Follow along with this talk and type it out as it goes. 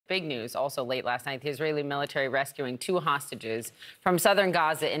Big news also late last night, the Israeli military rescuing 2 hostages from southern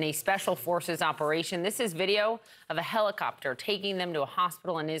Gaza in a special forces operation. This is video of a helicopter taking them to a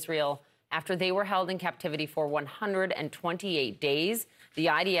hospital in Israel after they were held in captivity for 128 days. The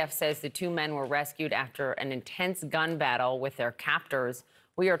IDF says the 2 men were rescued after an intense gun battle with their captors.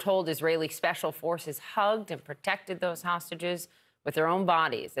 We are told Israeli special forces hugged and protected those hostages with their own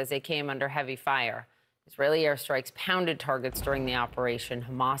bodies as they came under heavy fire. Israeli airstrikes pounded targets during the operation.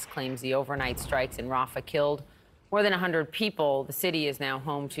 Hamas claims the overnight strikes in Rafah killed more than 100 people. The city is now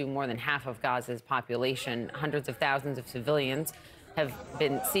home to more than half of Gaza's population. Hundreds of thousands of civilians have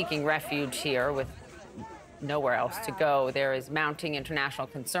been seeking refuge here with nowhere else to go. There is mounting international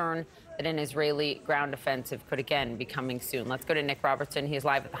concern that an Israeli ground offensive could again be coming soon. Let's go to Nick Robertson. He is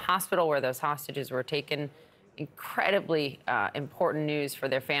live at the hospital where those hostages were taken. Incredibly important news for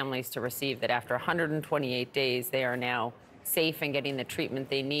their families to receive, that after 128 days, they are now safe and getting the treatment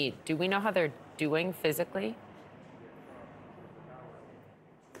they need. Do we know how they're doing physically?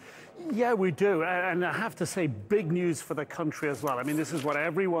 Yeah, we do. And I have to say, big news for the country as well. I mean, this is what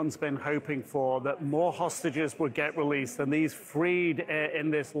everyone's been hoping for, that more hostages would get released and these freed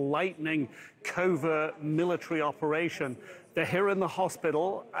in this lightning covert military operation. They're here in the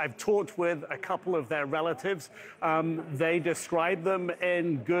hospital. I've talked with a couple of their relatives. They describe them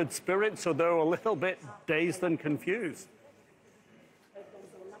in good spirits, so they're a little bit dazed and confused.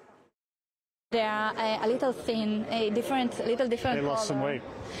 They are a little thin, a little different. They lost some weight.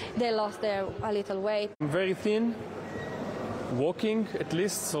 They lost a little weight. Very thin, walking at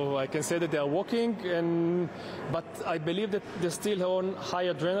least, so I can say that they are walking. But I believe that they're still on high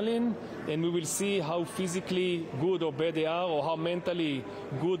adrenaline, and we will see how physically good or bad they are, or how mentally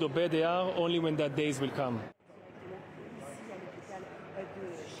good or bad they are, only when that days will come.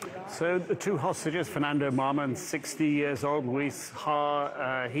 So the 2 hostages, Fernando Marman, 60 years old, Luis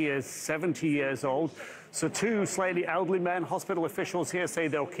Ha, he is 70 years old. So 2 slightly elderly men. Hospital officials here say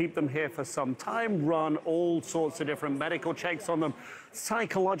they'll keep them here for some time, run all sorts of different medical checks on them.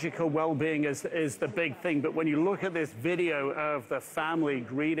 Psychological well-being is the big thing. But when you look at this video of the family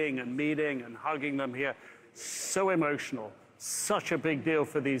greeting and meeting and hugging them here, so emotional. Such a big deal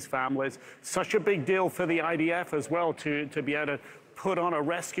for these families. Such a big deal for the IDF as well to be able to put on a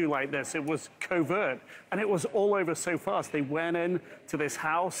rescue like this. It was covert, and it was all over so fast. They went in to this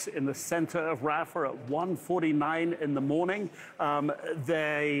house in the center of Rafah at 1:49 in the morning.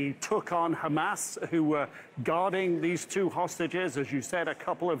 They took on Hamas, who were guarding these 2 hostages. As you said, a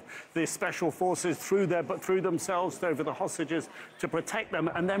couple of the special forces threw themselves over the hostages to protect them.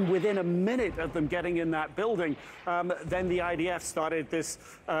 And then within a minute of them getting in that building, then the IDF started this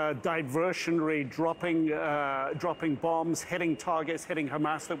diversionary dropping bombs, hitting targets, hitting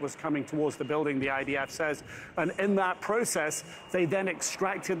Hamas that was coming towards the building, the IDF says. And in that process, they then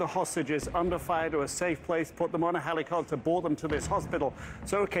extracted the hostages under fire to a safe place, put them on a helicopter, brought them to this hospital.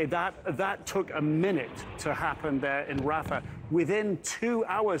 So, okay, that took a minute to happen there in Rafah. Within 2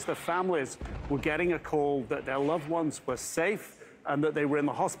 hours, the families were getting a call that their loved ones were safe and that they were in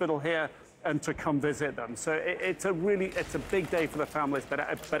the hospital here and to come visit them. So it's a big day for the families, but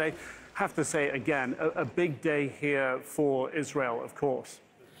I have to say, again, a big day here for Israel, of course.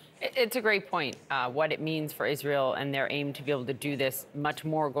 It's a great point, what it means for Israel and their aim to be able to do this much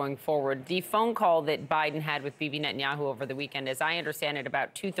more going forward. The phone call that Biden had with Bibi Netanyahu over the weekend, as I understand it,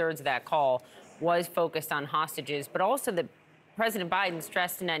 about 2/3 of that call was focused on hostages, but also that President Biden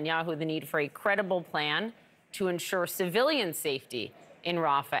stressed to Netanyahu the need for a credible plan to ensure civilian safety in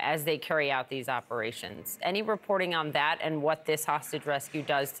Rafah as they carry out these operations. Any reporting on that and what this hostage rescue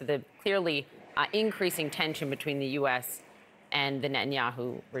does to the clearly increasing tension between the U.S. and the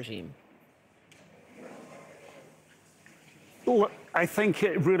Netanyahu regime? Well, I think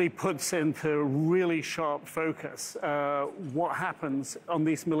it really puts into really sharp focus what happens on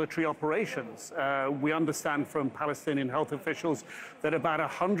these military operations. We understand from Palestinian health officials that about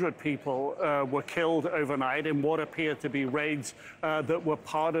 100 people were killed overnight in what appear to be raids that were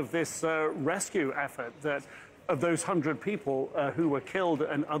part of this rescue effort. That of those 100 people who were killed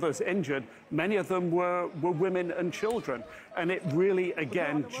and others injured, many of them were women and children. And it really,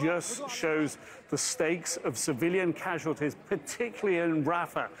 again, just shows the stakes of civilian casualties, particularly in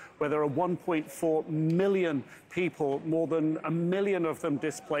Rafah, where there are 1.4 million people, more than 1 million of them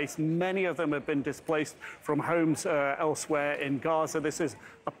displaced. Many of them have been displaced from homes elsewhere in Gaza. This is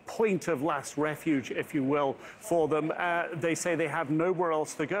a point of last refuge, if you will, for them. They say they have nowhere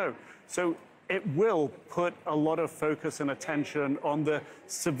else to go. So it will put a lot of focus and attention on the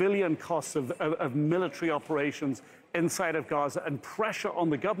civilian costs of military operations inside of Gaza and pressure on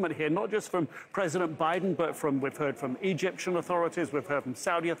the government here, not just from President Biden, but we've heard from Egyptian authorities, we've heard from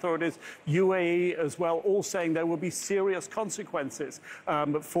Saudi authorities, UAE as well, all saying there will be serious consequences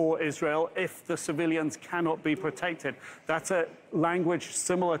for Israel if the civilians cannot be protected. That's a language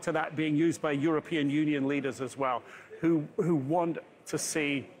similar to that being used by European Union leaders as well, who want to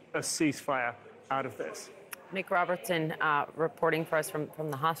see a ceasefire out of this. Nick Robertson reporting for us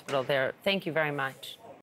from the hospital there. Thank you very much.